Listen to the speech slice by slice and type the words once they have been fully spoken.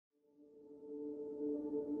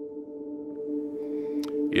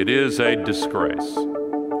It is a disgrace.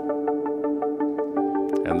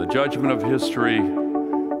 And the judgment of history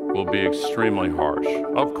will be extremely harsh,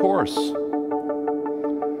 of course.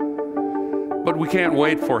 But we can't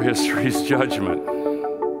wait for history's judgment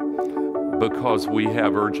because we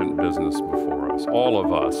have urgent business before us, all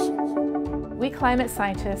of us. We climate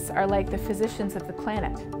scientists are like the physicians of the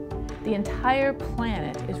planet. The entire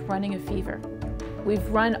planet is running a fever. We've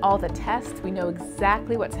run all the tests, we know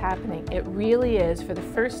exactly what's happening. It really is, for the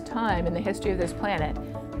first time in the history of this planet,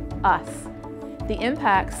 us. The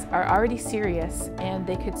impacts are already serious and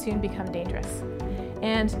they could soon become dangerous.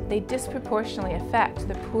 And they disproportionately affect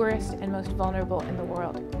the poorest and most vulnerable in the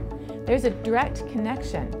world. There's a direct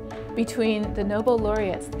connection between the Nobel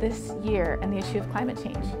laureates this year and the issue of climate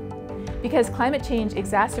change. Because climate change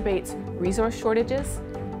exacerbates resource shortages,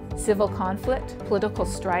 civil conflict, political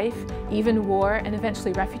strife, even war, and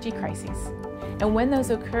eventually refugee crises. And when those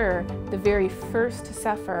occur, the very first to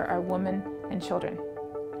suffer are women and children.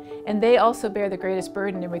 And they also bear the greatest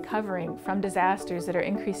burden in recovering from disasters that are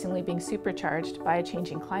increasingly being supercharged by a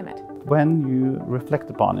changing climate. When you reflect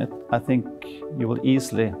upon it, I think you will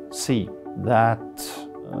easily see that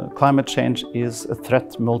climate change is a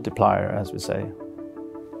threat multiplier, as we say,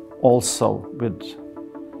 also with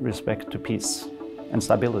respect to peace and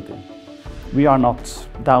stability. We are not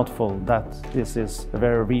doubtful that this is a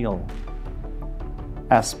very real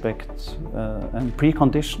aspect and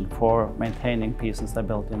precondition for maintaining peace and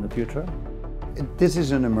stability in the future. This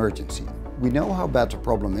is an emergency. We know how bad the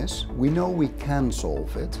problem is, we know we can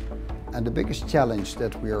solve it, and the biggest challenge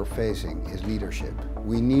that we are facing is leadership.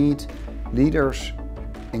 We need leaders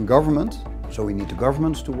in government, so we need the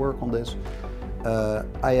governments to work on this.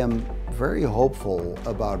 I am very hopeful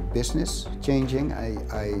about business changing.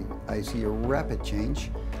 I see a rapid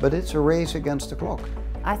change, but it's a race against the clock.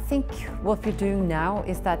 I think what we do now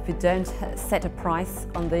is that we don't set a price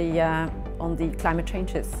on the climate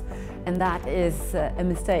changes, and that is a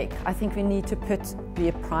mistake. I think we need to be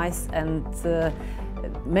a price and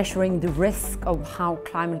measuring the risk of how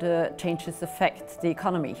climate changes affect the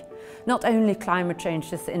economy. Not only climate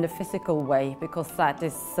changes in the physical way, because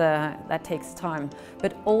that takes time,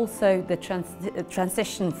 but also the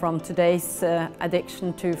transition from today's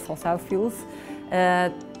addiction to fossil fuels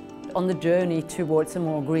on the journey towards a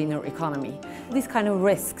more greener economy. These kind of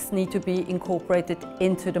risks need to be incorporated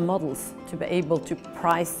into the models to be able to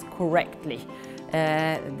price correctly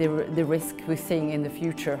the risk we're seeing in the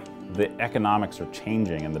future. The economics are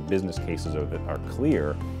changing and the business cases are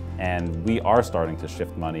clear, and we are starting to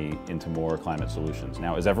shift money into more climate solutions.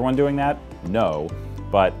 Now, is everyone doing that? No,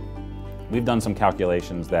 but we've done some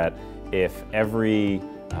calculations that if every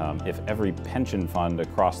pension fund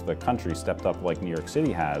across the country stepped up like New York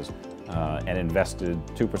City has and invested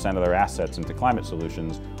 2% of their assets into climate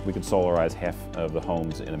solutions, we could solarize half of the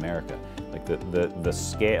homes in America. Like the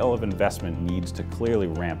scale of investment needs to clearly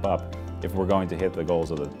ramp up if we're going to hit the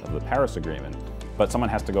goals of the Paris Agreement. But someone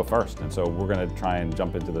has to go first, and so we're going to try and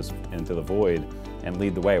jump into the void and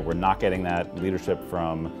lead the way. We're not getting that leadership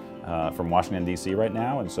from Washington, D.C. right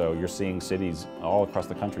now, and so you're seeing cities all across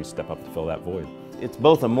the country step up to fill that void. It's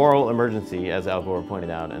both a moral emergency, as Al Gore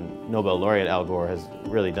pointed out, and Nobel laureate Al Gore has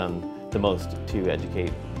really done the most to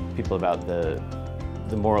educate people about the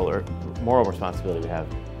moral responsibility we have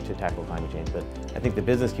to tackle climate change. But I think the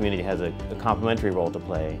business community has a complementary role to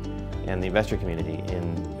play, and the investor community,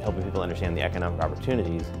 in helping people understand the economic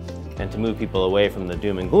opportunities and to move people away from the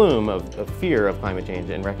doom and gloom of fear of climate change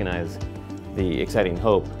and recognize the exciting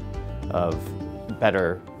hope of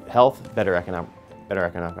better health, better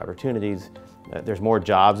economic opportunities. There's more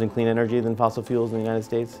jobs in clean energy than fossil fuels in the United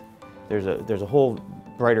States. There's a whole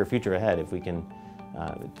brighter future ahead if we can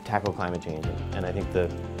tackle climate change. And I think the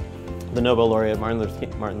Nobel laureate Martin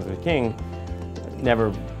Luther King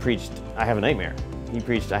never preached, "I have a nightmare." He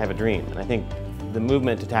preached, "I have a dream." And I think the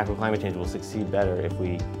movement to tackle climate change will succeed better if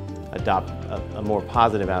we adopt a more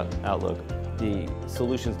positive outlook. The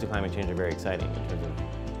solutions to climate change are very exciting in terms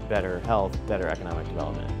of better health, better economic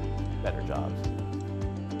development, better jobs.